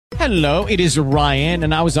Hello, it is Ryan,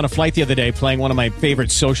 and I was on a flight the other day playing one of my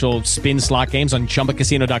favorite social spin slot games on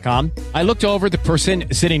ChumbaCasino.com. I looked over at the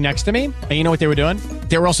person sitting next to me, and you know what they were doing?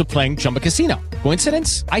 They were also playing Chumba Casino.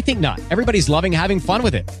 Coincidence? I think not. Everybody's loving having fun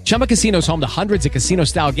with it. Chumba Casino is home to hundreds of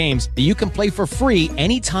casino-style games that you can play for free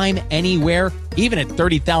anytime, anywhere, even at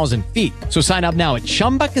 30,000 feet. So sign up now at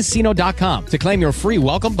ChumbaCasino.com to claim your free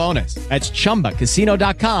welcome bonus. That's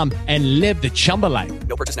ChumbaCasino.com and live the Chumba life.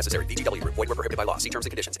 No purchase necessary. VGW. Void where prohibited by law. See terms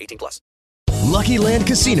and conditions. 18+. Lucky Land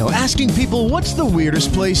Casino, asking people, what's the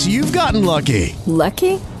weirdest place you've gotten lucky?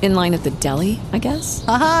 Lucky? In line at the deli, I guess?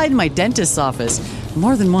 Aha, in my dentist's office.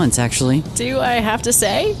 More than once, actually. Do I have to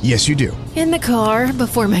say? Yes, you do. In the car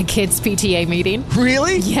before my kids' PTA meeting.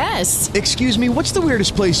 Really? Yes. Excuse me, what's the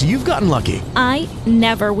weirdest place you've gotten lucky? I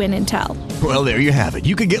never win and tell. Well, there you have it.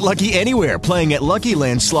 You can get lucky anywhere, playing at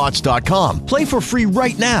LuckyLandSlots.com. Play for free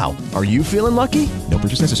right now. Are you feeling lucky? No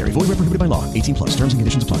purchase necessary. Void where prohibited by law. 18+. Terms and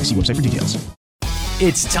conditions apply. See website for details.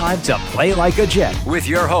 It's time to Play Like a Jet with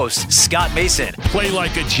your host, Scott Mason. Play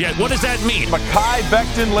like a Jet. What does that mean? Mekhi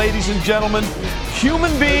Becton, ladies and gentlemen. Human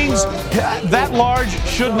beings that large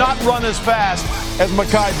should not run as fast as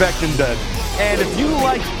Mekhi Becton did. And if you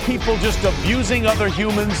like people just abusing other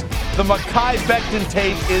humans, the Mekhi Becton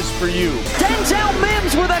tape is for you. Denzel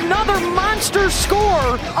Mims with another monster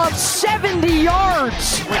score of 70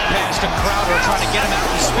 yards. Quick pass to Crowder trying to get him out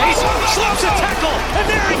of space. Slips a tackle, and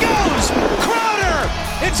there he goes. Crowder!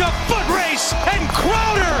 It's a foot race, and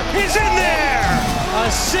Crowder is in there. A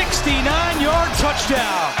 69-yard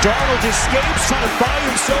touchdown. Darnold escapes, trying to buy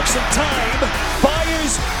himself some time.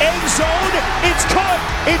 Fires, end zone, it's caught.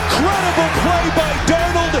 Incredible play by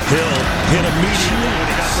Darnold. Hill hit immediately when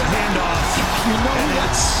he got the handoff. You know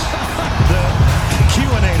that's the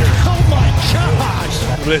Q-inator. Oh my gosh.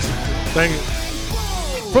 Listen, thank you.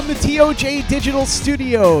 From the TOJ Digital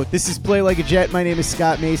Studio, this is Play Like a Jet. My name is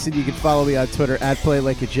Scott Mason. You can follow me on Twitter at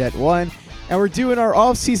PlayLikeAJet1. And we're doing our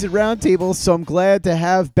off-season roundtable, so I'm glad to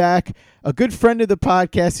have back a good friend of the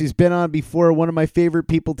podcast who's been on before, one of my favorite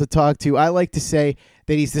people to talk to. I like to say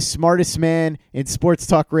that he's the smartest man in sports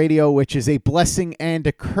talk radio, which is a blessing and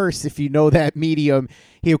a curse if you know that medium.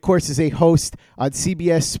 He, of course, is a host on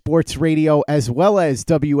CBS Sports Radio as well as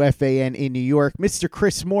WFAN in New York. Mr.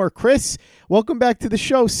 Chris Moore. Chris, welcome back to the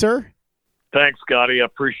show, sir. Thanks, Scotty. I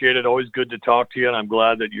appreciate it. Always good to talk to you, and I'm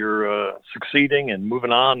glad that you're succeeding and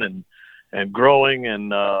moving on and growing.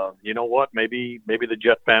 And you know what? Maybe the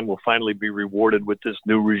Jet fan will finally be rewarded with this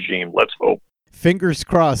new regime. Let's hope. Fingers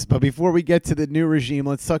crossed. But before we get to the new regime,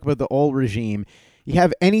 let's talk about the old regime. You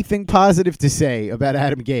have anything positive to say about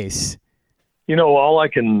Adam Gase? You know, all I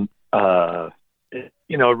can, it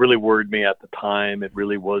really worried me at the time. It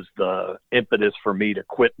really was the impetus for me to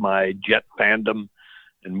quit my Jet fandom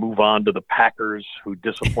and move on to the Packers, who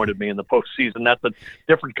disappointed me in the postseason. That's a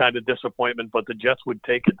different kind of disappointment, but the Jets would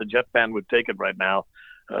take it. The Jet fan would take it right now.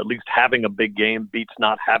 At least having a big game beats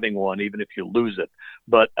not having one, even if you lose it.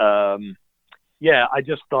 But, I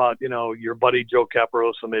just thought, your buddy Joe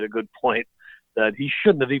Caparosa made a good point that he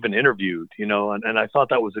shouldn't have even interviewed, and I thought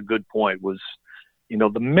that was a good point was,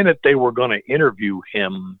 the minute they were going to interview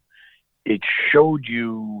him, it showed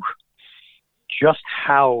you just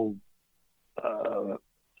how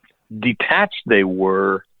detached they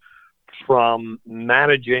were from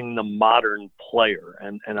managing the modern player.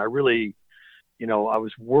 And I really, I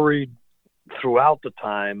was worried throughout the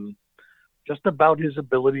time just about his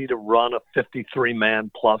ability to run a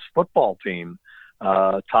 53-man plus football team,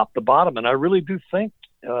 top to bottom. And I really do think,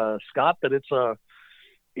 Scott, that it's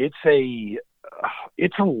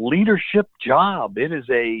a leadership job. It is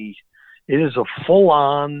a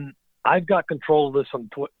full-on, I've got control of this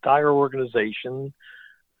entire organization.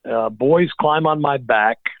 Boys climb on my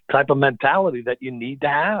back type of mentality that you need to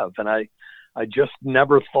have. And I just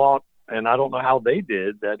never thought, and I don't know how they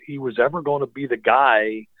did, that he was ever going to be the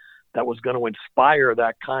guy that was going to inspire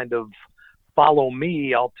that kind of follow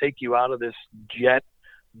me. I'll take you out of this Jet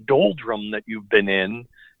doldrum that you've been in,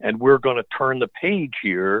 and we're going to turn the page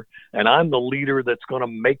here. And I'm the leader that's going to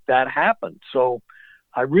make that happen. So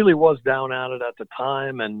I really was down at it at the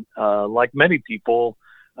time. And like many people,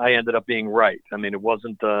 I ended up being right. I mean, it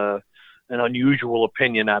wasn't an unusual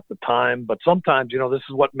opinion at the time, but sometimes, this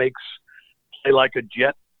is what makes Play Like a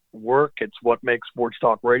Jet work. It's what makes Sports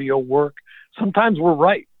Talk Radio work. Sometimes we're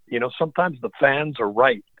right. Sometimes the fans are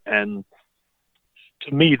right. And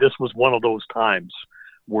to me, this was one of those times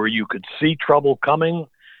where you could see trouble coming.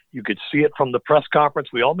 You could see it from the press conference.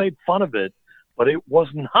 We all made fun of it, but it was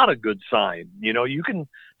not a good sign. You can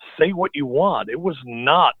say what you want. It was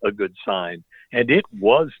not a good sign. And it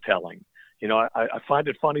was telling. I find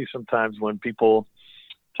it funny sometimes when people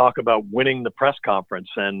talk about winning the press conference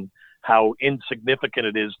and how insignificant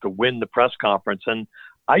it is to win the press conference. And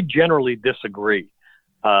I generally disagree.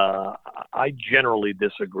 I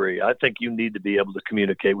think you need to be able to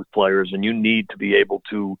communicate with players, and you need to be able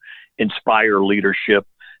to inspire leadership.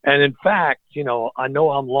 And in fact, you know I'm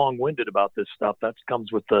long-winded about this stuff. That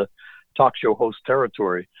comes with the talk show host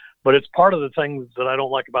territory. But it's part of the things that I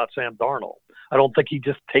don't like about Sam Darnold. I don't think he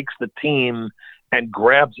just takes the team and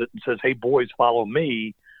grabs it and says, hey, boys, follow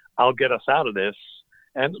me. I'll get us out of this.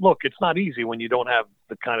 And look, it's not easy when you don't have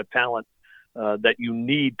the kind of talent that you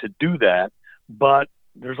need to do that. But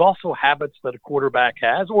there's also habits that a quarterback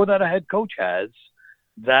has or that a head coach has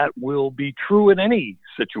that will be true in any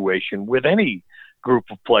situation with any group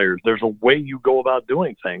of players. There's a way you go about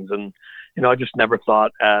doing things. And, you know, I just never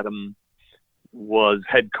thought Adam was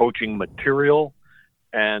head coaching material.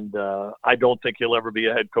 And I don't think he'll ever be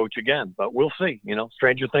a head coach again, but we'll see. You know,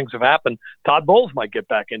 stranger things have happened. Todd Bowles might get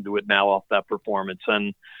back into it now off that performance,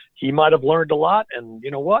 and he might have learned a lot. And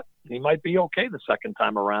you know what? He might be okay the second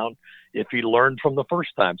time around if he learned from the first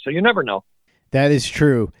time. So you never know. That is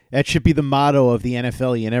true. That should be the motto of the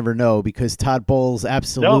NFL. You never know, because Todd Bowles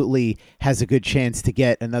absolutely has a good chance to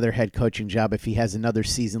get another head coaching job if he has another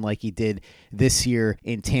season like he did this year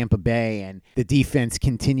in Tampa Bay, and the defense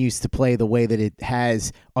continues to play the way that it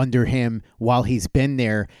has under him while he's been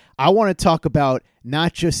there. I want to talk about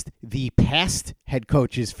not just the past head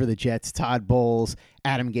coaches for the Jets, Todd Bowles,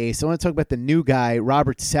 Adam Gase. I want to talk about the new guy,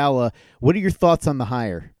 Robert Saleh. What are your thoughts on the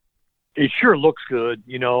hire? It sure looks good.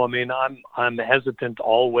 You know, I mean, I'm hesitant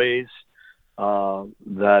always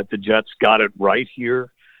that the Jets got it right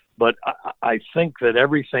here, but I think that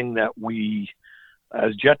everything that we,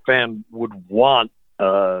 as Jet fan, would want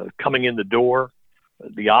coming in the door,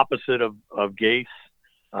 the opposite of Gase,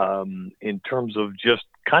 in terms of just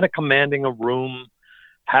kind of commanding a room,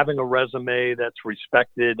 having a resume that's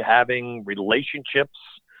respected, having relationships,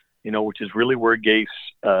 you know, which is really where Gase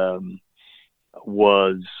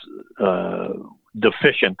was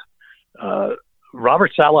deficient.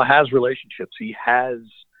 Robert Saleh has relationships. He has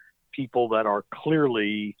people that are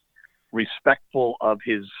clearly respectful of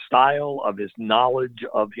his style, of his knowledge,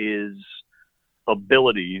 of his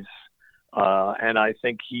abilities. And I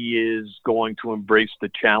think he is going to embrace the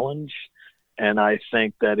challenge. And I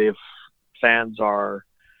think that if fans are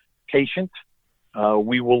patient,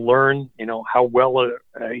 we will learn, you know, how well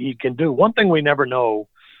he can do. One thing we never know,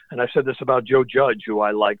 and I said this about Joe Judge, who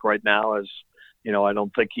I like right now, as you know, I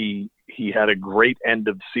don't think he had a great end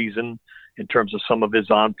of season in terms of some of his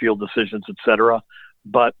on-field decisions, et cetera.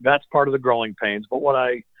 But that's part of the growing pains. But what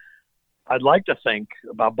I'd like to think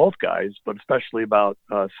about both guys, but especially about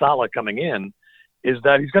Saleh coming in, is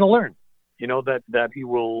that he's going to learn. You know, that he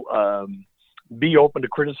will be open to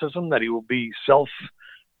criticism, that he will be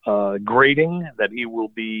self-grading, that he will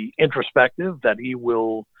be introspective, that he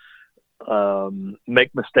will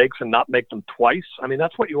make mistakes and not make them twice. I mean,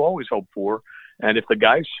 that's what you always hope for. And if the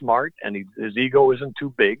guy's smart and his ego isn't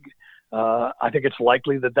too big, I think it's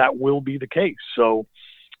likely that will be the case. So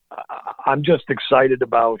I'm just excited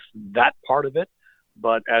about that part of it.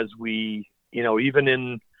 But as we, you know, even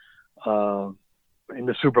in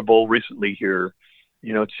the Super Bowl recently here,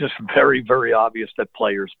 you know, it's just very, very obvious that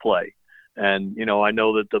players play. And, you know, I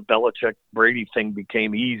know that the Belichick-Brady thing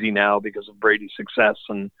became easy now because of Brady's success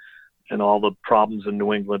and all the problems in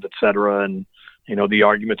New England, et cetera. And, you know, the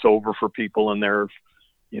argument's over for people and they're,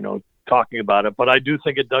 you know, talking about it. But I do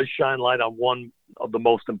think it does shine light on one of the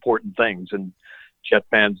most important things. And Jet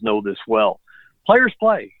fans know this well. Players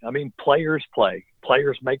play. I mean, players play.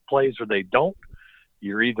 Players make plays or they don't.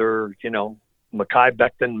 You're either, you know, Mekhi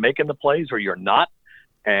Becton making the plays or you're not.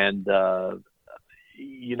 And,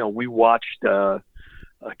 you know, we watched a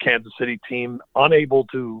Kansas City team unable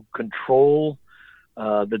to control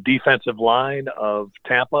the defensive line of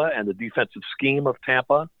Tampa and the defensive scheme of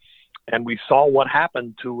Tampa. And we saw what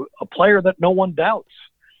happened to a player that no one doubts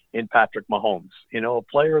in Patrick Mahomes, you know, a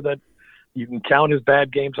player that you can count his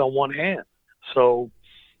bad games on one hand. So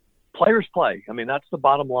players play. I mean, that's the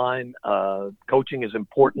bottom line. Coaching is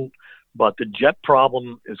important, but the Jet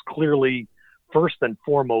problem is clearly first and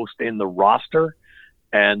foremost in the roster.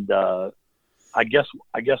 And I guess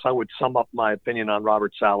I would sum up my opinion on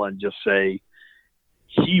Robert Saleh and just say,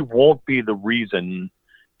 he won't be the reason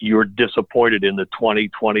you're disappointed in the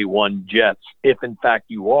 2021 Jets. If, in fact,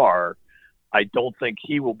 you are, I don't think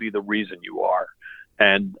he will be the reason you are.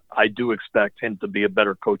 And I do expect him to be a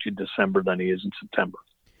better coach in December than he is in September.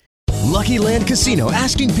 Lucky Land Casino,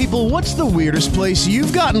 asking people, what's the weirdest place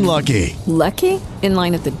you've gotten lucky? Lucky? In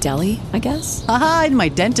line at the deli, I guess? Aha, in my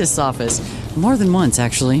dentist's office. More than once,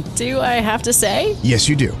 actually. Do I have to say? Yes,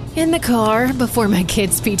 you do. In the car before my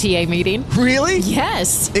kids' PTA meeting. Really?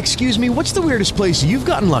 Yes. Excuse me, what's the weirdest place you've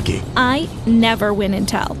gotten lucky? I never win and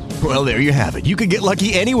tell. Well, there you have it. You can get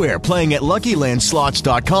lucky anywhere, playing at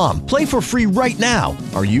LuckyLandSlots.com. Play for free right now.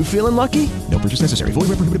 Are you feeling lucky? No purchase necessary. Void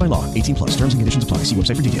where prohibited by law. 18 plus. Terms and conditions apply. See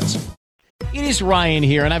website for details. It is Ryan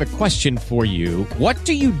here, and I have a question for you. What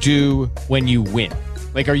do you do when you win?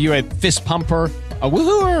 Like, are you a fist pumper, a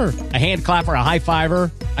woohooer, a hand clapper, a high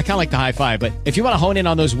fiver? I kind of like the high five, but if you want to hone in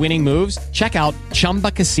on those winning moves, check out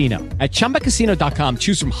Chumba Casino. At ChumbaCasino.com,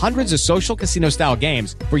 choose from hundreds of social casino-style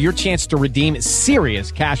games for your chance to redeem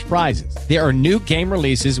serious cash prizes. There are new game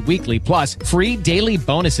releases weekly, plus free daily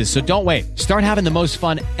bonuses. So don't wait. Start having the most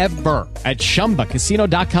fun ever at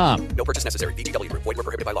ChumbaCasino.com. No purchase necessary. VGW Group. Void where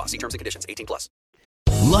prohibited by law. See terms and conditions. 18 plus.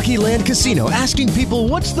 Lucky Land Casino, asking people,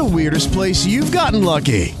 what's the weirdest place you've gotten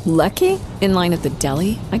lucky? Lucky? In line at the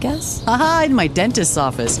deli, I guess? Aha, in my dentist's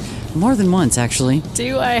office. More than once, actually.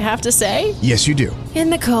 Do I have to say? Yes, you do. In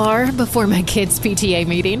the car before my kids' PTA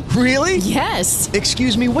meeting. Really? Yes.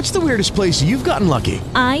 Excuse me, what's the weirdest place you've gotten lucky?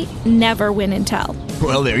 I never win and tell.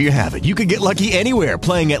 Well, there you have it. You can get lucky anywhere,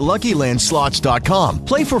 playing at LuckyLandSlots.com.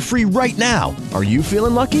 Play for free right now. Are you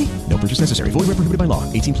feeling lucky? No purchase necessary. Void where prohibited by law.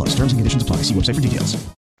 18 plus. Terms and conditions apply. See website for details.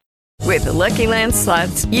 With the Lucky Land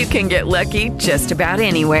Slots, you can get lucky just about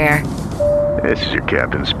anywhere. This is your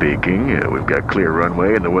captain speaking. We've got clear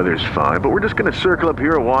runway and the weather's fine, but we're just going to circle up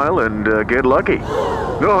here a while and get lucky.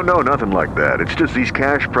 No, nothing like that. It's just these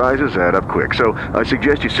cash prizes add up quick. So I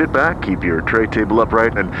suggest you sit back, keep your tray table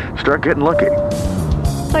upright, and start getting lucky.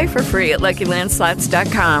 Play for free at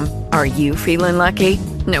LuckyLandSlots.com. Are you feeling lucky?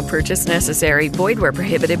 No purchase necessary. Void where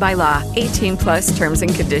prohibited by law. 18 plus terms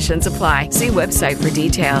and conditions apply. See website for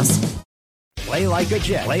details. Play like a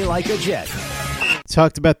Jet. Play like a Jet.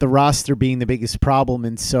 Talked about the roster being the biggest problem,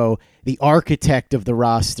 and so the architect of the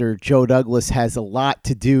roster, Joe Douglas, has a lot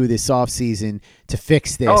to do this offseason to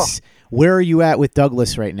fix this. Where are you at with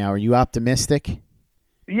Douglas right now? Are you optimistic?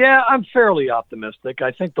 Yeah, I'm fairly optimistic.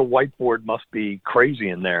 I think the whiteboard must be crazy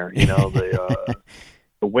in there. You know,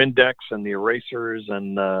 the Windex and the erasers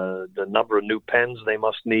and the number of new pens they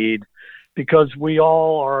must need, because we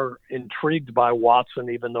all are intrigued by Watson,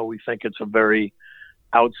 even though we think it's a very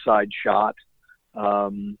outside shot.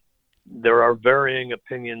 There are varying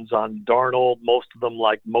opinions on Darnold, most of them,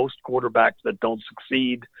 like most quarterbacks that don't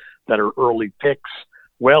succeed, that are early picks.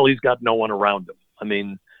 Well, he's got no one around him. I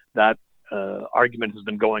mean, that argument has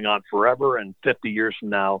been going on forever, and 50 years from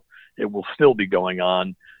now, it will still be going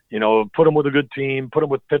on. You know, put him with a good team, put him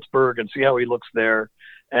with Pittsburgh and see how he looks there.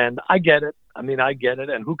 And I get it. I mean, I get it.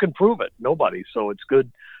 And who can prove it? Nobody. So it's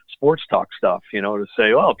good sports talk stuff, you know, to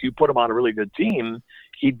say, oh, if you put him on a really good team,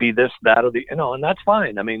 he'd be this, that, or the, you know, and that's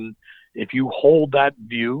fine. I mean, if you hold that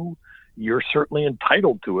view, you're certainly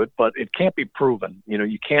entitled to it, but it can't be proven. You know,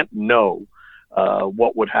 you can't know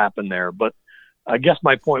what would happen there. But I guess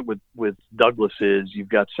my point with Douglas is you've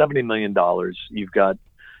got $70 million. You've got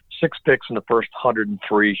 6 picks in the first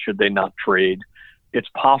 103 should they not trade. It's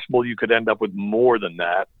possible you could end up with more than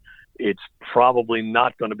that. It's probably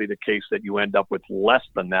not going to be the case that you end up with less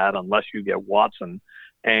than that unless you get Watson.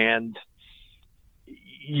 And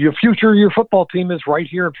your future, your football team is right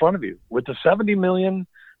here in front of you. With the $70 million,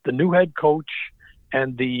 the new head coach,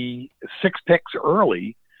 and the 6 picks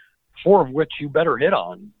early, 4 of which you better hit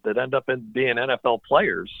on that end up in being NFL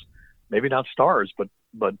players, maybe not stars,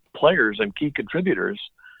 but players and key contributors.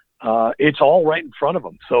 It's all right in front of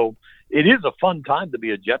them. So it is a fun time to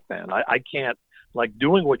be a Jet fan. I can't, like,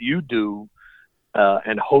 doing what you do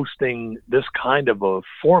and hosting this kind of a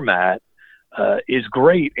format is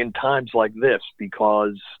great in times like this,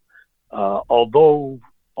 because although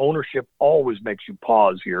ownership always makes you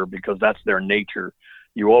pause here because that's their nature,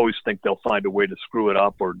 you always think they'll find a way to screw it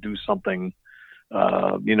up or do something,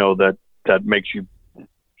 you know, that makes you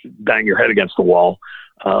bang your head against the wall.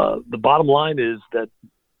 The bottom line is that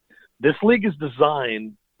this league is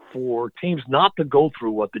designed for teams not to go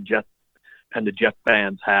through what the Jet and the Jet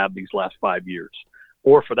fans have these last 5 years,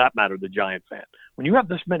 or for that matter, the Giant fan. When you have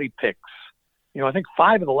this many picks, you know, I think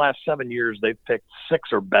 5 of the last 7 years they've picked 6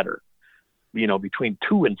 or better, you know, between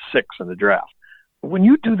 2 and 6 in the draft. When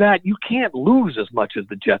you do that, you can't lose as much as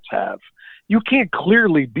the Jets have. You can't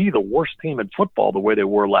clearly be the worst team in football the way they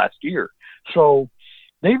were last year. So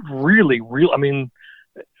they've really, I mean,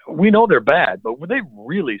 we know they're bad, but they've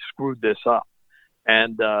really screwed this up.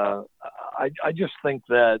 And I just think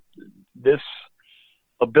that this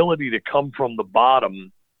ability to come from the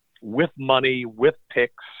bottom with money, with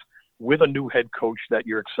picks, with a new head coach that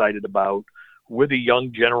you're excited about, with a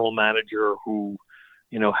young general manager who,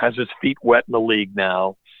 you know, has his feet wet in the league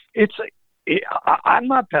now, it's I'm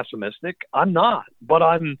not pessimistic. I'm not, but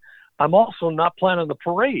I'm also not planning the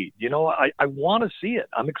parade. You know, I want to see it.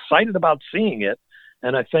 I'm excited about seeing it,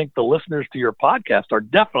 and I think the listeners to your podcast are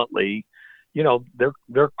definitely, you know,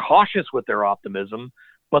 they're cautious with their optimism,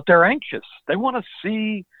 but they're anxious. They want to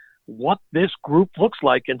see what this group looks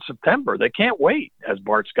like in September. They can't wait, as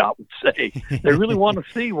Bart Scott would say. They really want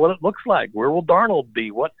to see what it looks like. Where will Darnold be?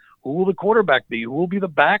 Who will the quarterback be? Who will be the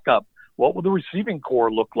backup? What will the receiving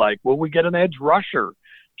core look like? Will we get an edge rusher?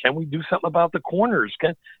 Can we do something about the corners?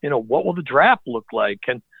 What will the draft look like?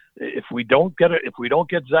 If we don't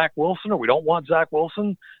get Zach Wilson, or we don't want Zach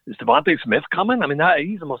Wilson, is Devontae Smith coming? I mean,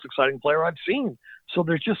 he's the most exciting player I've seen. So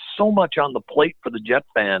there's just so much on the plate for the Jet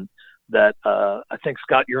fan that I think,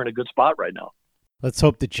 Scott, you're in a good spot right now. Let's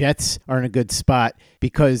hope the Jets are in a good spot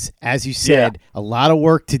because, as you said, a lot of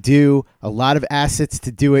work to do, a lot of assets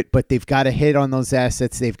to do it, but they've got to hit on those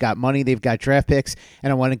assets. They've got money, they've got draft picks,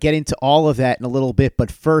 and I want to get into all of that in a little bit.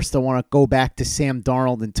 But first, I want to go back to Sam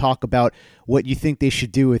Darnold and talk about what you think they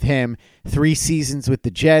should do with him. 3 seasons with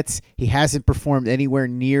the Jets. He hasn't performed anywhere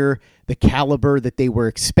near the caliber that they were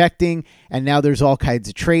expecting, and now there's all kinds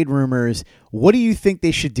of trade rumors. What do you think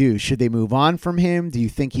they should do? Should they move on from him? Do you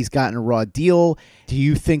think he's gotten a raw deal? Do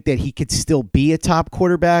you think that he could still be a top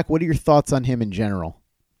quarterback? What are your thoughts on him in general?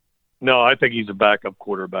 No, I think he's a backup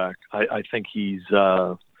quarterback. I think he's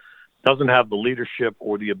doesn't have the leadership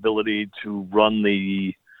or the ability to run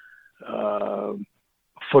the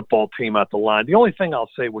football team at the line. The only thing I'll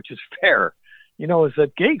say, which is fair, is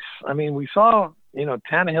that Gase, I mean, we saw,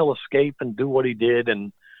 Tannehill escape and do what he did.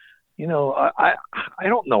 And, I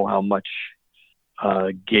don't know how much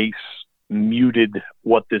Gase muted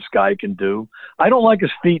what this guy can do. I don't like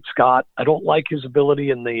his feet, Scott. I don't like his ability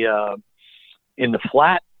in the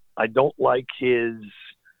flat. I don't like his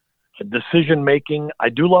decision making. I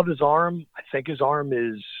do love his arm. I think his arm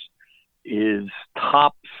is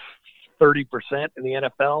top 30% in the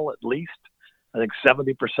NFL, at least. I think 70%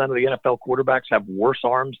 of the NFL quarterbacks have worse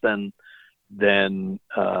arms than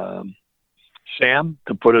Sam,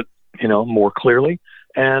 to put it, more clearly.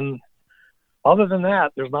 And other than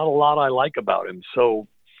that, there's not a lot I like about him. So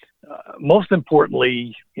most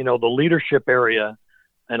importantly, the leadership area,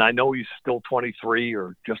 and I know he's still 23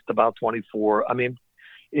 or just about 24. I mean,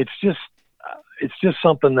 it's just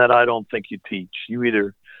something that I don't think you teach. You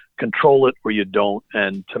either control it or you don't.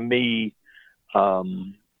 And to me,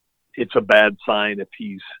 it's a bad sign if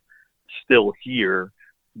he's still here,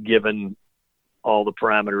 given all the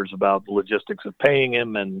parameters about the logistics of paying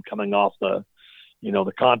him and coming off the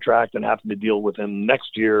contract and having to deal with him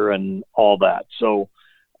next year and all that. So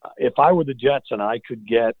if I were the Jets and I could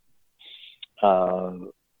get a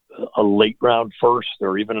late round first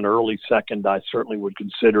or even an early second, I certainly would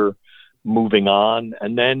consider moving on.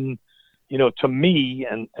 And then, to me,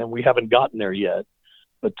 and we haven't gotten there yet,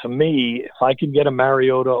 but to me, if I could get a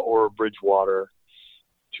Mariota or a Bridgewater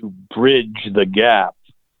to bridge the gap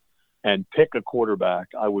and pick a quarterback,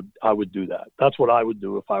 I would do that. That's what I would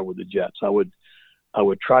do if I were the Jets. I would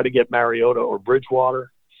try to get Mariota or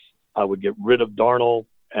Bridgewater. I would get rid of Darnold,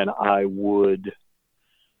 and I would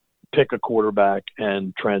pick a quarterback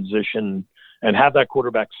and transition and have that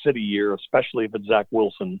quarterback sit a year, especially if it's Zach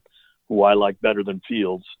Wilson, who I like better than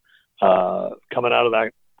Fields. Coming out of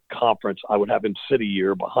that conference, I would have him sit a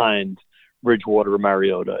year behind Bridgewater or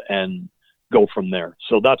Mariota and go from there.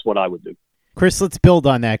 So that's what I would do. Chris, let's build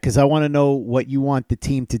on that because I want to know what you want the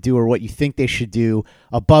team to do or what you think they should do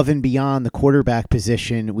above and beyond the quarterback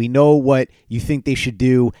position. We know what you think they should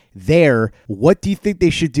do there. What do you think they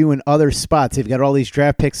should do in other spots? They've got all these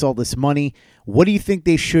draft picks, all this money. What do you think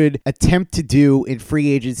they should attempt to do in free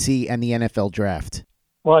agency and the NFL draft?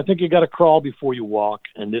 Well, I think you got to crawl before you walk.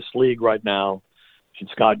 And this league right now, and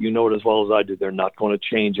Scott, you know it as well as I do, they're not going to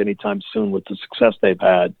change anytime soon with the success they've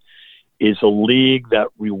had, is a league that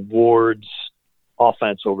rewards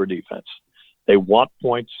offense over defense. They want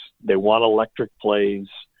points. They want electric plays.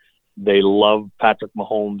 They love Patrick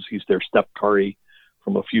Mahomes. He's their Steph Curry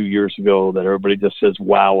from a few years ago that everybody just says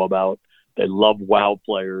wow about. They love wow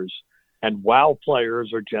players. And wow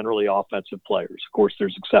players are generally offensive players. Of course,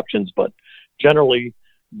 there's exceptions, but generally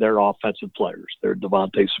they're offensive players. They're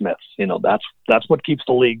Devontae Smiths. That's what keeps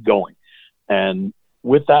the league going. And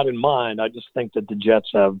with that in mind, I just think that the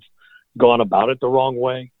Jets have gone about it the wrong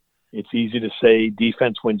way. It's easy to say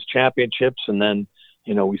defense wins championships, and then,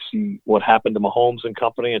 we see what happened to Mahomes and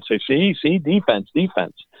company and say, see, defense.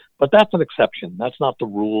 But that's an exception. That's not the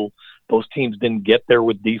rule. Those teams didn't get there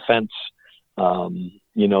with defense. There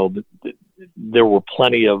were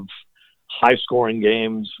plenty of high-scoring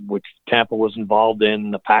games, which Tampa was involved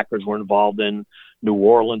in, the Packers were involved in, New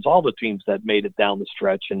Orleans, all the teams that made it down the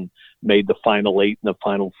stretch and made the Final 8 and the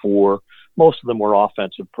Final 4, most of them were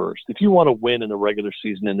offensive first. If you want to win in the regular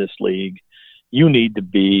season in this league, you need to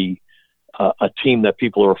be a team that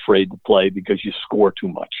people are afraid to play because you score too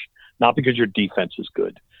much, not because your defense is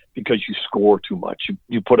good, because you score too much.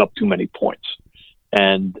 You put up too many points.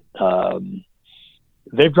 And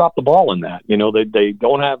they've dropped the ball in that. They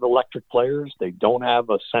don't have electric players. They don't have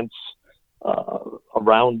a sense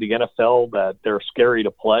around the NFL that they're scary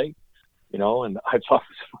to play. And I thought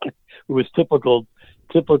it was typical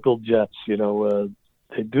Jets. They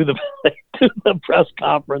do the press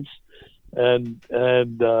conference, and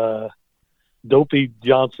Dopey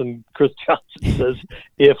Johnson, Chris Johnson says,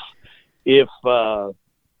 if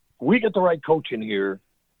we get the right coach in here,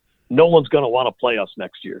 no one's going to want to play us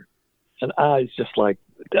next year. And it's just like,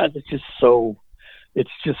 that. It's just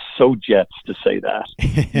so Jets to say that.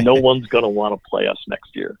 No one's going to want to play us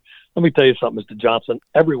next year. Let me tell you something, Mr. Johnson.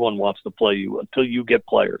 Everyone wants to play you until you get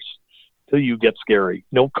players, until you get scary.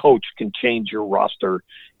 No coach can change your roster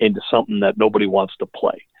into something that nobody wants to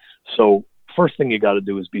play. So first thing you got to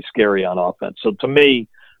do is be scary on offense. So to me,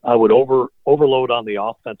 I would overload on the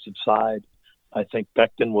offensive side. I think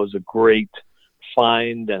Becton was a great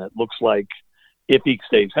find, and it looks like if he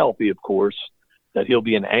stays healthy, of course, that he'll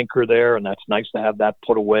be an anchor there, and that's nice to have that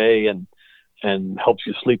put away and helps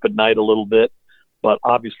you sleep at night a little bit. But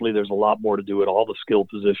obviously there's a lot more to do at all the skill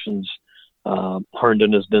positions.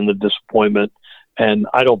 Herndon has been the disappointment, and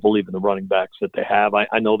I don't believe in the running backs that they have.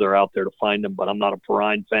 I know they're out there to find them, but I'm not a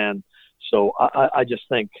Perrine fan. So I just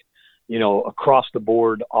think, across the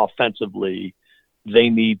board offensively, they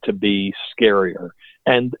need to be scarier.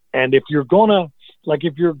 And if you're gonna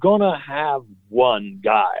have one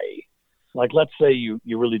guy, like let's say you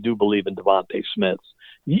really do believe in Devontae Smith,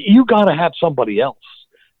 you got to have somebody else,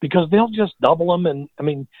 because they'll just double them. And I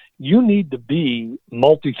mean, you need to be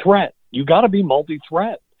multi-threat. You got to be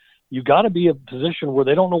multi-threat. You got to be in a position where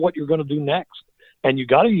they don't know what you're going to do next. And you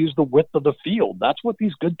got to use the width of the field. That's what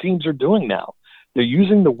these good teams are doing now. They're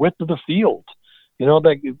using the width of the field.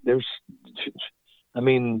 There's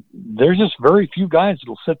just very few guys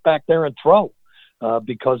that'll sit back there and throw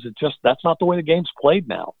because that's not the way the game's played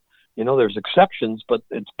now. There's exceptions, but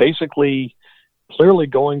it's basically clearly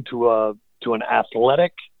going to an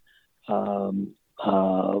athletic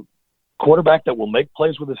quarterback that will make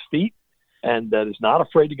plays with his feet and that is not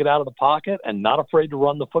afraid to get out of the pocket and not afraid to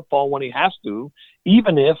run the football when he has to,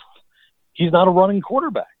 even if he's not a running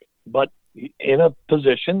quarterback. But in a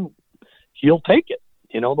position, he'll take it,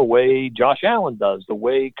 the way Josh Allen does, the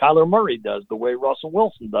way Kyler Murray does, the way Russell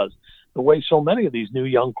Wilson does, the way so many of these new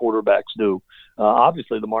young quarterbacks do.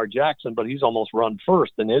 Obviously Lamar Jackson, but he's almost run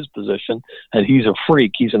first in his position, and he's a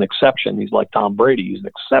freak. He's an exception. He's like Tom Brady. He's an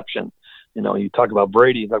exception. You talk about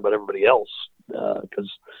Brady, you talk about everybody else,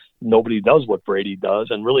 because nobody does what Brady does,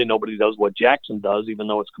 and really nobody does what Jackson does, even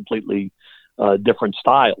though it's completely different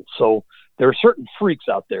style. So there are certain freaks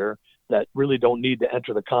out there that really don't need to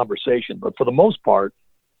enter the conversation. But for the most part,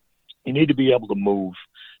 you need to be able to move.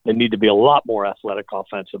 They need to be a lot more athletic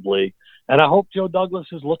offensively. And I hope Joe Douglas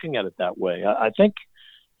is looking at it that way. I think,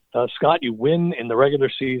 Scott, you win in the regular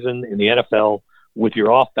season in the NFL with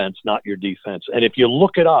your offense, not your defense. And if you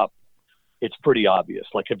look it up, it's pretty obvious.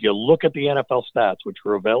 Like if you look at the NFL stats, which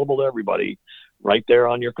are available to everybody right there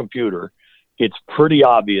on your computer, it's pretty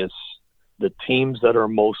obvious the teams that are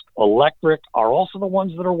most electric are also the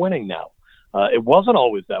ones that are winning now. It wasn't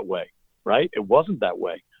always that way, right? It wasn't that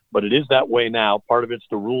way, but it is that way now. Part of it's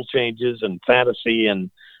the rule changes and fantasy and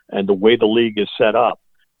the way the league is set up.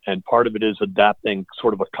 And part of it is adapting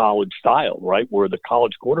sort of a college style, right? Where the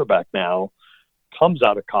college quarterback now comes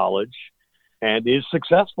out of college and is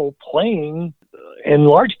successful playing in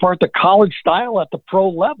large part the college style at the pro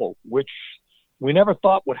level, which we never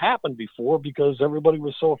thought would happen before because everybody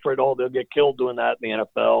was so afraid, they'll get killed doing that in the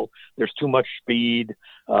NFL. There's too much speed.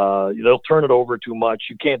 They'll turn it over too much.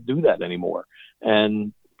 You can't do that anymore.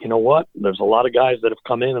 And you know what? There's a lot of guys that have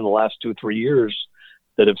come in the last 2-3 years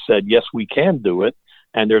that have said, yes, we can do it.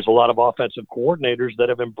 And there's a lot of offensive coordinators that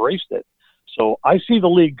have embraced it. So I see the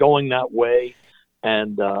league going that way,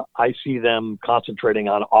 and I see them concentrating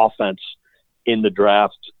on offense in the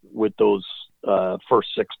draft with those first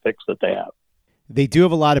 6 picks that they have. They do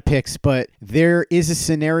have a lot of picks, but there is a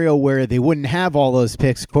scenario where they wouldn't have all those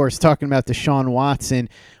picks. Of course, talking about Deshaun Watson.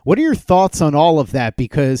 What are your thoughts on all of that?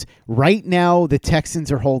 Because right now the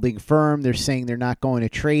Texans are holding firm. They're saying they're not going to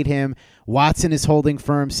trade him. Watson is holding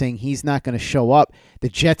firm, saying he's not going to show up. The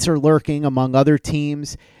Jets are lurking among other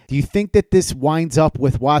teams. Do you think that this winds up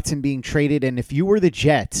with Watson being traded? And if you were the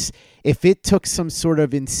Jets, if it took some sort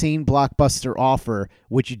of insane blockbuster offer,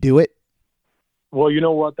 would you do it? Well, you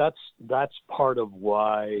know what? That's part of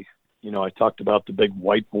why, I talked about the big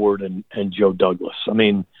whiteboard and Joe Douglas. I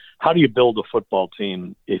mean, how do you build a football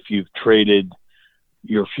team if you've traded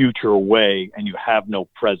your future away and you have no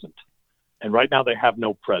present? And right now they have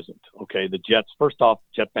no present. Okay, the Jets, first off,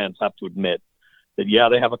 Jet fans have to admit that, yeah,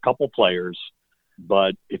 they have a couple players,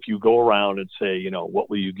 but if you go around and say, what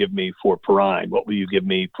will you give me for Perrine? What will you give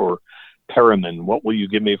me for Perriman? What will you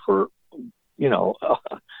give me for,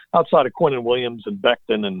 outside of Quinnen Williams and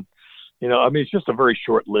Becton? And, it's just a very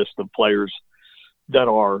short list of players that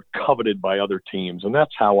are coveted by other teams. And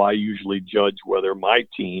that's how I usually judge whether my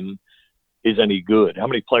team is any good. How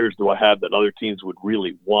many players do I have that other teams would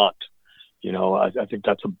really want? I think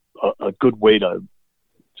that's a good way to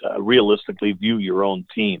realistically view your own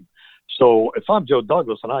team. So if I'm Joe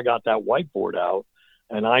Douglas and I got that whiteboard out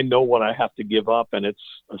and I know what I have to give up and it's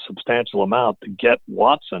a substantial amount to get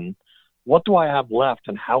Watson, what do I have left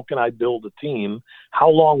and how can I build a team? How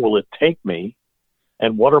long will it take me?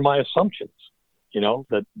 And what are my assumptions?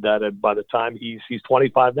 That by the time he's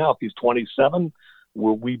 25 now, if he's 27,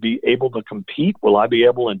 will we be able to compete? Will I be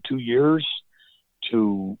able in 2 years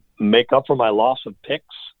to make up for my loss of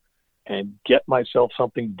picks and get myself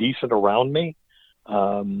something decent around me?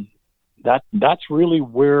 That's really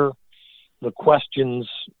where the questions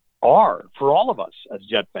are for all of us as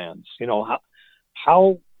Jet fans.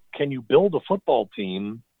 How can you build a football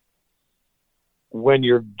team when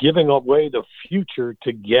you're giving away the future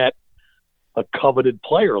to get a coveted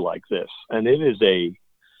player like this? And it is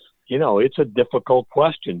it's a difficult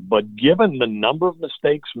question, but given the number of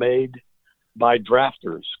mistakes made by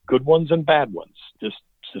drafters, good ones and bad ones, it's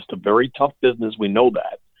just a very tough business. We know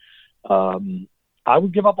that. I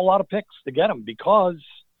would give up a lot of picks to get them because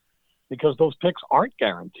those picks aren't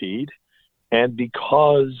guaranteed, and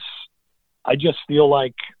because I just feel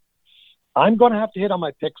like I'm going to have to hit on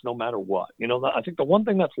my picks no matter what. I think the one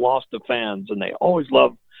thing that's lost to fans, and they always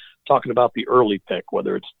love talking about the early pick,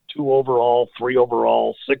 whether it's 2 overall, 3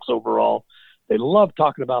 overall, 6 overall, they love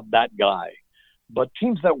talking about that guy. But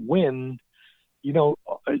teams that win, do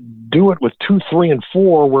it with 2, 3, and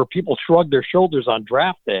 4, where people shrug their shoulders on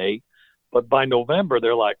draft day, but by November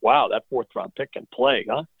they're like, "Wow, that 4th round pick can play,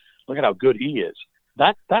 huh? Look at how good he is."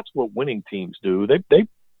 That's what winning teams do. They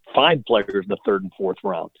find players in the 3rd and 4th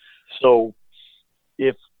round. So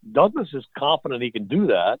if Douglas is confident he can do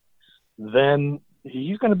that, then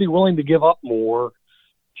he's going to be willing to give up more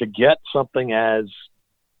to get something as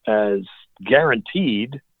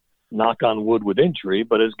guaranteed, knock on wood with injury,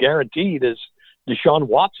 but as guaranteed as Deshaun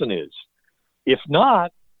Watson is. If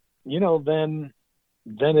not, then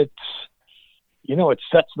it's, it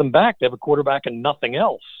sets them back. They have a quarterback and nothing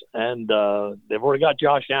else. And they've already got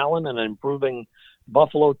Josh Allen and an improving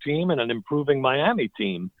Buffalo team and an improving Miami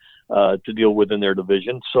team to deal with in their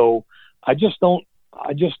division. So I just don't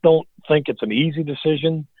think it's an easy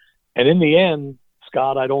decision. And in the end,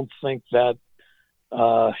 Scott, I don't think that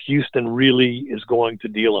Houston really is going to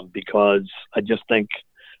deal him, because I just think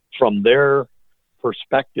from their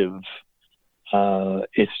perspective,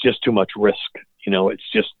 it's just too much risk.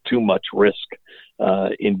 It's just too much risk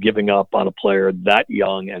in giving up on a player that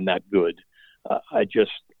young and that good. I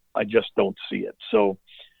just don't see it. So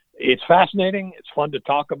it's fascinating. It's fun to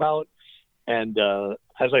talk about. And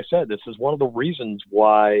as I said, this is one of the reasons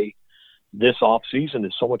why this offseason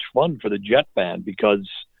is so much fun for the Jet fan, because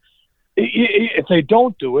if they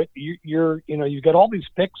don't do it, you've got all these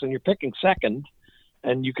picks and you're picking second,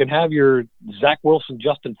 and you can have your Zach Wilson,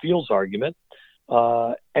 Justin Fields argument.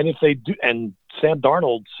 And if they do, and Sam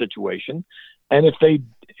Darnold situation, and if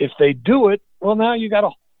they do it, well, now you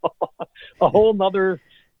got a whole nother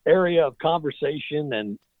area of conversation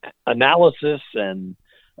and analysis and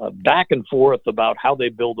back and forth about how they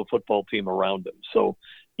build a football team around them. So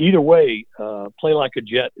either way, play like a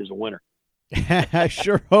Jet is a winner. I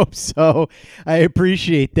sure hope so. I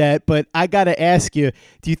appreciate that. But I got to ask you,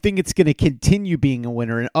 do you think it's going to continue being a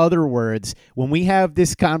winner? In other words, when we have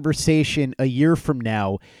this conversation a year from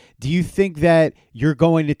now, do you think that you're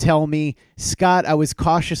going to tell me, Scott, I was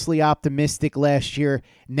cautiously optimistic last year.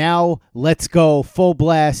 Now let's go full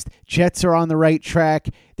blast. Jets are on the right track.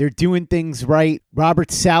 They're doing things right.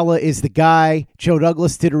 Robert Saleh is the guy. Joe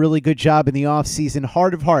Douglas did a really good job in the offseason.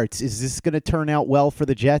 Heart of hearts, is this going to turn out well for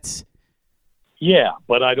the Jets? Yeah,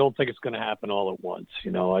 but I don't think it's going to happen all at once.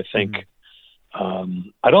 I think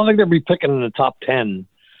I don't think they'll be picking in the top 10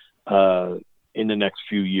 in the next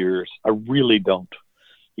few years. I really don't.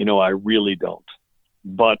 I really don't.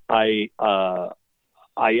 But I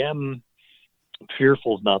am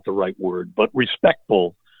fearful is not the right word, but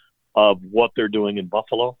respectful of what they're doing in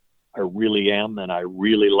Buffalo. I really am, and I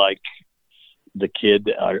really like the kid.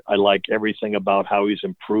 I like everything about how he's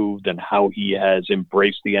improved and how he has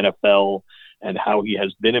embraced the NFL and how he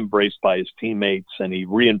has been embraced by his teammates, and he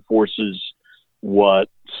reinforces what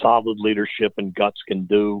solid leadership and guts can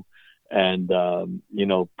do. And,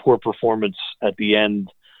 poor performance at the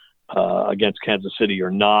end against Kansas City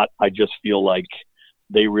or not, I just feel like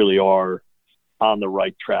they really are on the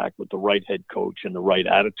right track with the right head coach and the right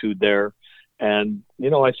attitude there. And,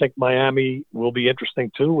 I think Miami will be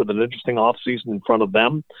interesting too, with an interesting offseason in front of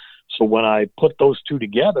them. So when I put those two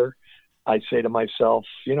together, I say to myself,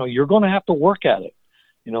 you're going to have to work at it.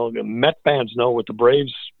 The Met fans know with the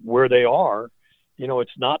Braves where they are,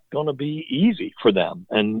 it's not going to be easy for them.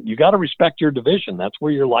 And you got to respect your division. That's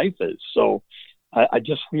where your life is. So I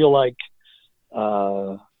just feel like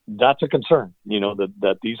that's a concern,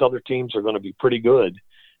 that these other teams are going to be pretty good.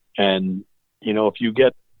 And, if you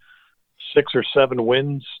get 6 or 7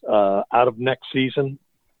 wins out of next season,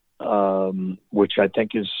 which I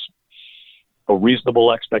think is a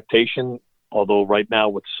reasonable expectation, although right now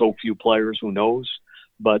with so few players, who knows?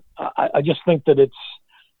 But I just think that it's,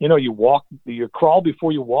 you crawl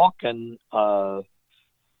before you walk. And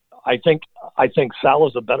I think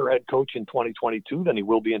Salah's a better head coach in 2022 than he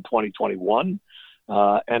will be in 2021.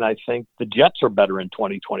 And I think the Jets are better in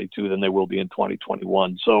 2022 than they will be in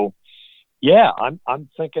 2021. So, yeah, I'm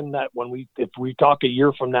thinking that if we talk a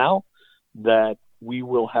year from now, that we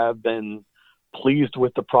will have been pleased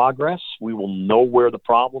with the progress. We will know where the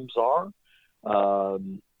problems are,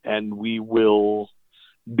 and we will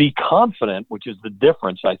be confident, which is the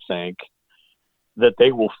difference, I think, that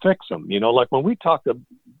they will fix them. Like when we talk to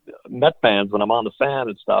Met fans, when I'm on the fan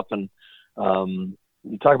and stuff, and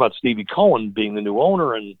you talk about Stevie Cohen being the new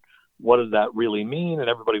owner and what does that really mean? And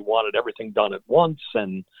everybody wanted everything done at once.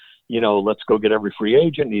 And, let's go get every free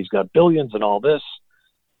agent. He's got billions and all this.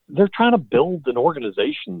 They're trying to build an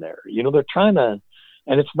organization there. They're trying to,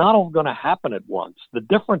 and it's not all going to happen at once. The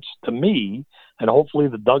difference to me, and hopefully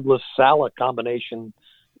the Douglas-Salah combination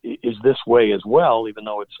is this way as well, even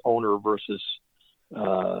though it's owner versus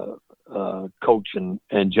coach and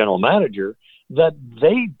general manager, that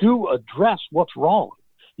they do address what's wrong,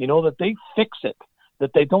 that they fix it,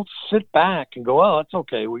 that they don't sit back and go, oh, it's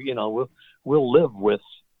okay. We'll live with,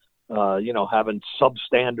 having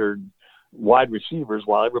substandard wide receivers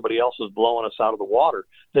while everybody else is blowing us out of the water,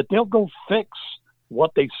 that they'll go fix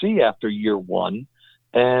what they see after year one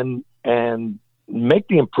and make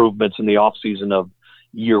the improvements in the offseason of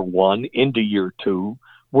year one into year two,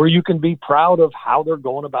 where you can be proud of how they're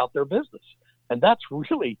going about their business. And that's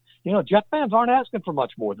really, Jet fans aren't asking for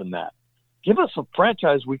much more than that. Give us a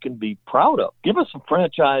franchise we can be proud of. Give us a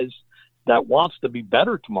franchise that wants to be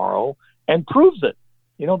better tomorrow and proves it,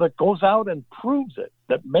 that goes out and proves it,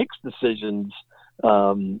 that makes decisions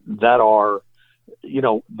that are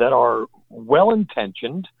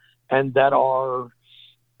well-intentioned and that are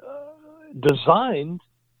designed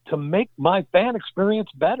to make my fan experience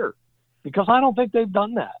better, because I don't think they've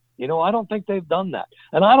done that. I don't think they've done that.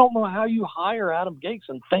 And I don't know how you hire Adam Gase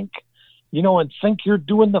and think you're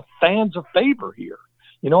doing the fans a favor here.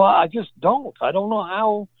 I just don't. I don't know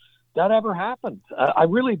how that ever happened. I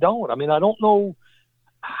really don't. I mean, I don't know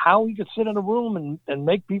how he could sit in a room and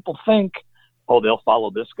make people think, oh, they'll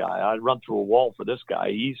follow this guy. I'd run through a wall for this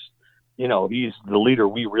guy. He's the leader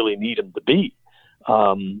we really need him to be.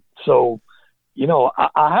 So,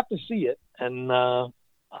 I have to see it. And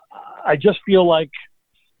I just feel like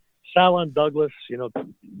Salah and Douglas,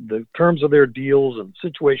 the terms of their deals and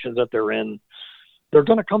situations that they're in, they're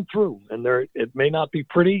going to come through. And it may not be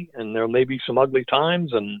pretty, and there may be some ugly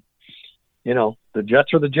times. And, the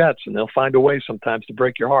Jets are the Jets, and they'll find a way sometimes to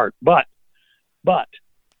break your heart. But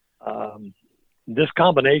this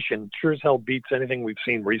combination sure as hell beats anything we've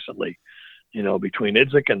seen recently, between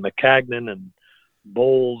Idzik and McCagnon and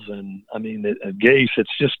Bowles and, Gase.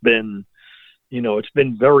 It's just been, it's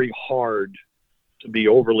been very hard to be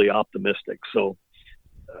overly optimistic. So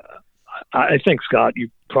I think, Scott, you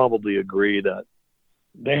probably agree that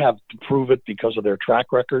they have to prove it because of their track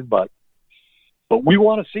record, but we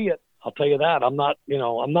want to see it. I'll tell you that. I'm not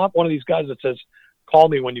one of these guys that says, call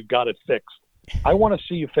me when you've got it fixed. I want to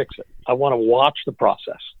see you fix it. I want to watch the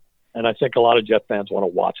process. And I think a lot of Jet fans want to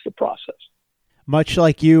watch the process. Much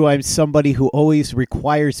like you, I'm somebody who always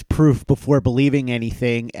requires proof before believing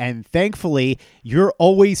anything. And thankfully, you're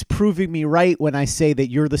always proving me right when I say that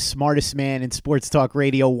you're the smartest man in sports talk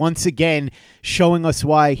radio. Once again, showing us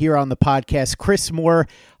why here on the podcast. Chris Moore,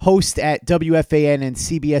 host at WFAN and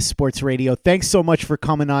CBS Sports Radio. Thanks so much for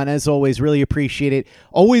coming on. As always, really appreciate it.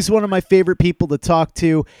 Always one of my favorite people to talk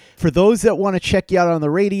to. For those that want to check you out on the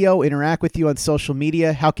radio, interact with you on social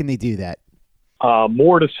media, how can they do that?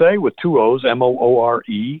 More to Say with 2 O's,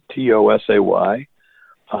 MOORETOSAY,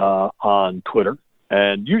 on Twitter,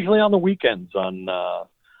 and usually on the weekends on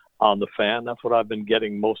the Fan. That's what I've been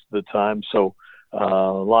getting most of the time. So a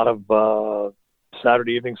lot of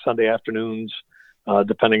Saturday evenings, Sunday afternoons,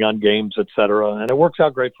 depending on games, etc. And it works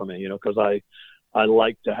out great for me, because I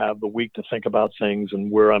like to have the week to think about things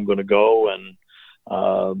and where I'm going to go and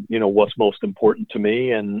what's most important to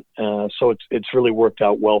me. And so it's really worked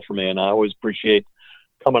out well for me. And I always appreciate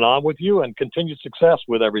coming on with you, and continued success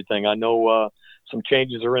with everything. I know some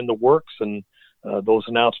changes are in the works, and those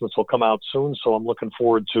announcements will come out soon. So I'm looking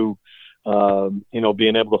forward to,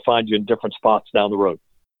 being able to find you in different spots down the road.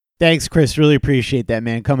 Thanks, Chris. Really appreciate that,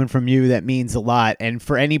 man. Coming from you, that means a lot. And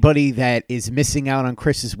for anybody that is missing out on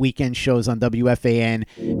Chris's weekend shows on WFAN,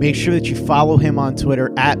 make sure that you follow him on Twitter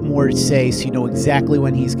 @MoreToSay so you know exactly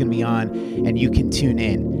when he's going to be on and you can tune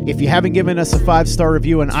in. If you haven't given us a 5-star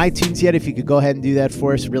review on iTunes yet, if you could go ahead and do that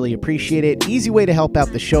for us, really appreciate it. Easy way to help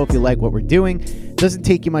out the show if you like what we're doing. Doesn't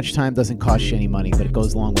take you much time, doesn't cost you any money, but it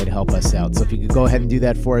goes a long way to help us out. So if you could go ahead and do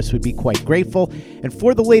that for us, we'd be quite grateful. And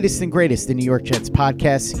for the latest and greatest in New York Jets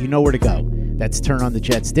podcasts, you know where to go. That's Turn On The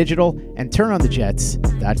Jets Digital and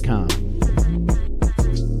TurnOnTheJets.com.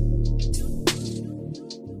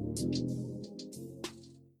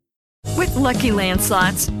 With Lucky Land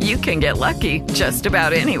Slots, you can get lucky just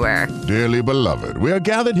about anywhere. Dearly beloved, we are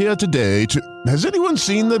gathered here today to... Has anyone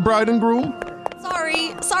seen the bride and groom?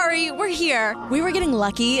 Sorry, we're here. We were getting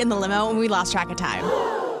lucky in the limo and we lost track of time.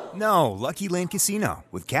 No, Lucky Land Casino,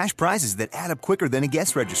 with cash prizes that add up quicker than a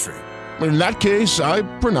guest registry. In that case, I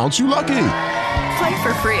pronounce you lucky. Play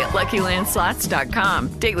for free at LuckyLandSlots.com.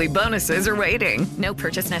 Daily bonuses are waiting. No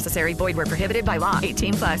purchase necessary. Void where prohibited by law.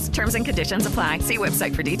 18+. Terms and conditions apply. See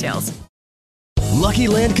website for details. Lucky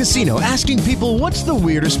Land Casino, asking people, what's the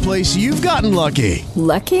weirdest place you've gotten lucky?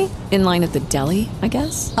 Lucky? In line at the deli, I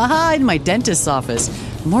guess? Aha, in my dentist's office.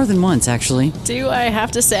 More than once, actually. Do I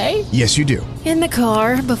have to say? Yes, you do. In the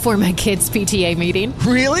car before my kids' PTA meeting.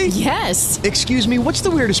 Really? Yes. Excuse me, what's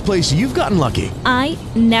the weirdest place you've gotten lucky? I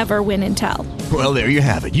never win and tell. Well, there you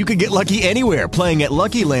have it. You can get lucky anywhere, playing at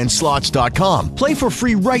LuckyLandSlots.com. Play for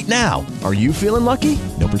free right now. Are you feeling lucky?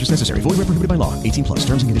 No purchase necessary. Void where prohibited by law. 18+.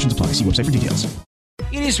 Terms and conditions apply. See website for details.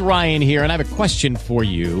 It is Ryan here, and I have a question for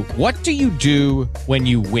you. What do you do when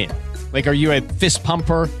you win? Like, are you a fist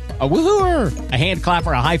pumper, a woohooer, a hand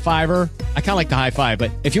clapper, a high fiver? I kind of like the high five,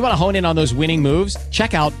 but if you want to hone in on those winning moves,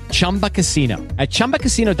 check out Chumba Casino. At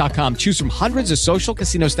ChumbaCasino.com, choose from hundreds of social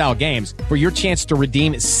casino-style games for your chance to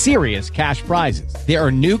redeem serious cash prizes. There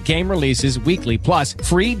are new game releases weekly, plus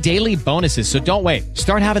free daily bonuses. So don't wait.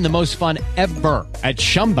 Start having the most fun ever at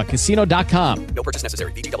ChumbaCasino.com. No purchase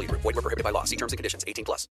necessary. VGW. Void where prohibited by law. See terms and conditions.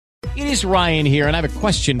 18+. It is Ryan here, and I have a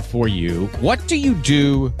question for you. What do you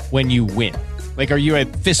do when you win? Like, are you a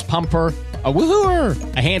fist pumper, a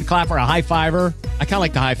woohooer, a hand clapper, a high fiver? I kind of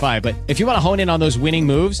like the high five, but if you want to hone in on those winning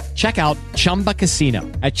moves, check out Chumba Casino.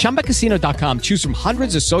 At ChumbaCasino.com, choose from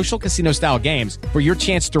hundreds of social casino-style games for your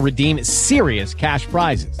chance to redeem serious cash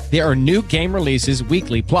prizes. There are new game releases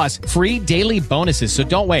weekly, plus free daily bonuses. So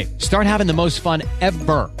don't wait. Start having the most fun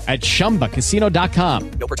ever at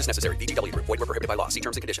ChumbaCasino.com. No purchase necessary. VGW. Void where prohibited by law. See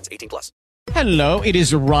terms and conditions. 18+. Hello, it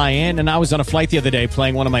is Ryan, and I was on a flight the other day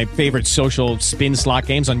playing one of my favorite social spin slot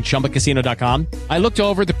games on ChumbaCasino.com. I looked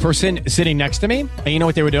over at the person sitting next to me, and you know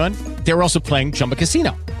what they were doing? They were also playing Chumba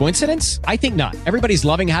Casino. Coincidence? I think not. Everybody's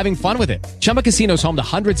loving having fun with it. Chumba Casino is home to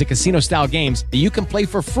hundreds of casino-style games that you can play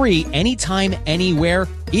for free anytime, anywhere,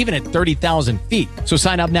 even at 30,000 feet. So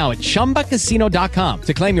sign up now at ChumbaCasino.com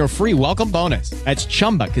to claim your free welcome bonus. That's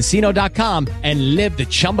ChumbaCasino.com and live the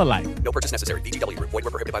Chumba life. No purchase necessary. VGW. Void where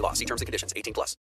prohibited by law. See terms and conditions. 18+.